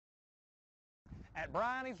At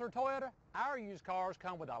Bryan Easler Toyota, our used cars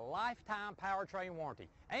come with a lifetime powertrain warranty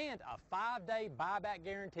and a 5-day buyback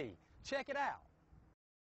guarantee. Check it out.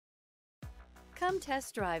 Come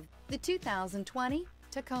test drive the 2020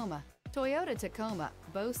 Tacoma. Toyota Tacoma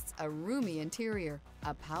boasts a roomy interior,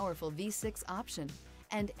 a powerful V6 option,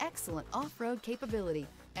 and excellent off-road capability,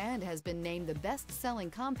 and has been named the best-selling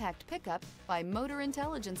compact pickup by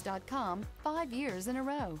MotorIntelligence.com 5 years in a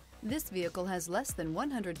row. This vehicle has less than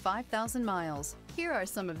 105,000 miles. Here are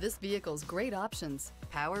some of this vehicle's great options: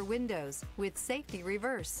 power windows with safety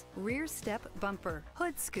reverse, rear step bumper,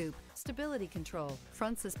 hood scoop, stability control,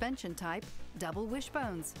 front suspension type, double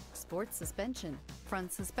wishbones, sports suspension,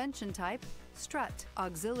 front suspension type, strut,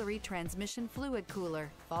 auxiliary transmission fluid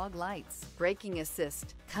cooler, fog lights, braking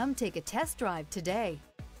assist. Come take a test drive today.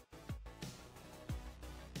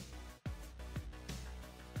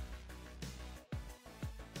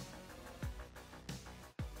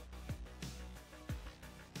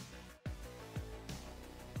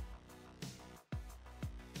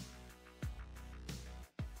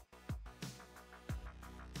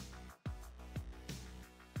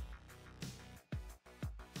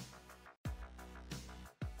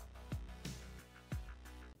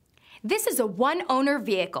 This is a one-owner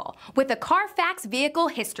vehicle with a CARFAX Vehicle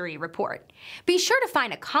History Report. Be sure to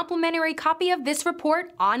find a complimentary copy of this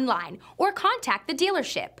report online or contact the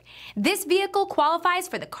dealership. This vehicle qualifies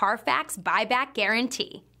for the CARFAX Buyback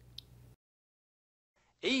Guarantee.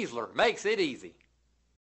 Easler makes it easy.